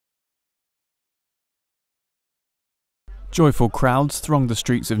Joyful crowds thronged the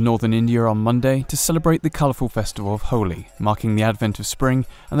streets of northern India on Monday to celebrate the colourful festival of Holi, marking the advent of spring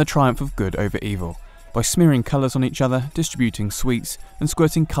and the triumph of good over evil, by smearing colours on each other, distributing sweets, and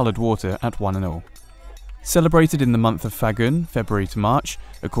squirting coloured water at one and all. Celebrated in the month of Phagun, February to March,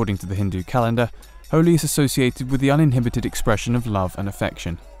 according to the Hindu calendar, Holi is associated with the uninhibited expression of love and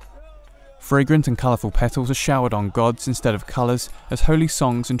affection. Fragrant and colourful petals are showered on gods instead of colours, as holy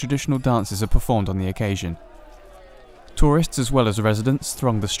songs and traditional dances are performed on the occasion. Tourists as well as residents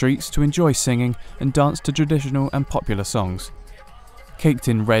throng the streets to enjoy singing and dance to traditional and popular songs. Caked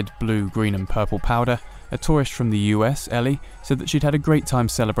in red, blue, green and purple powder, a tourist from the US, Ellie, said that she'd had a great time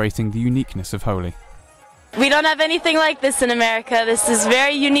celebrating the uniqueness of Holi. We don't have anything like this in America. This is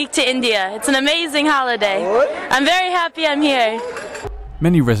very unique to India. It's an amazing holiday. I'm very happy I'm here.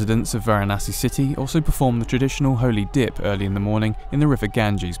 Many residents of Varanasi city also perform the traditional Holi dip early in the morning in the river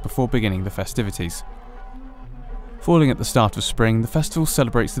Ganges before beginning the festivities. Falling at the start of spring, the festival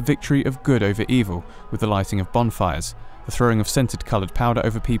celebrates the victory of good over evil with the lighting of bonfires, the throwing of scented coloured powder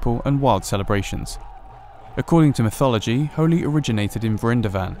over people and wild celebrations. According to mythology, Holi originated in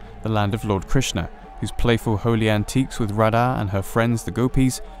Vrindavan, the land of Lord Krishna, whose playful Holi antiques with Radha and her friends the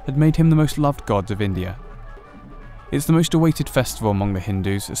Gopis had made him the most loved god of India. It's the most awaited festival among the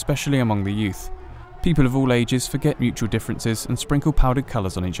Hindus, especially among the youth. People of all ages forget mutual differences and sprinkle powdered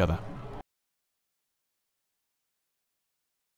colours on each other.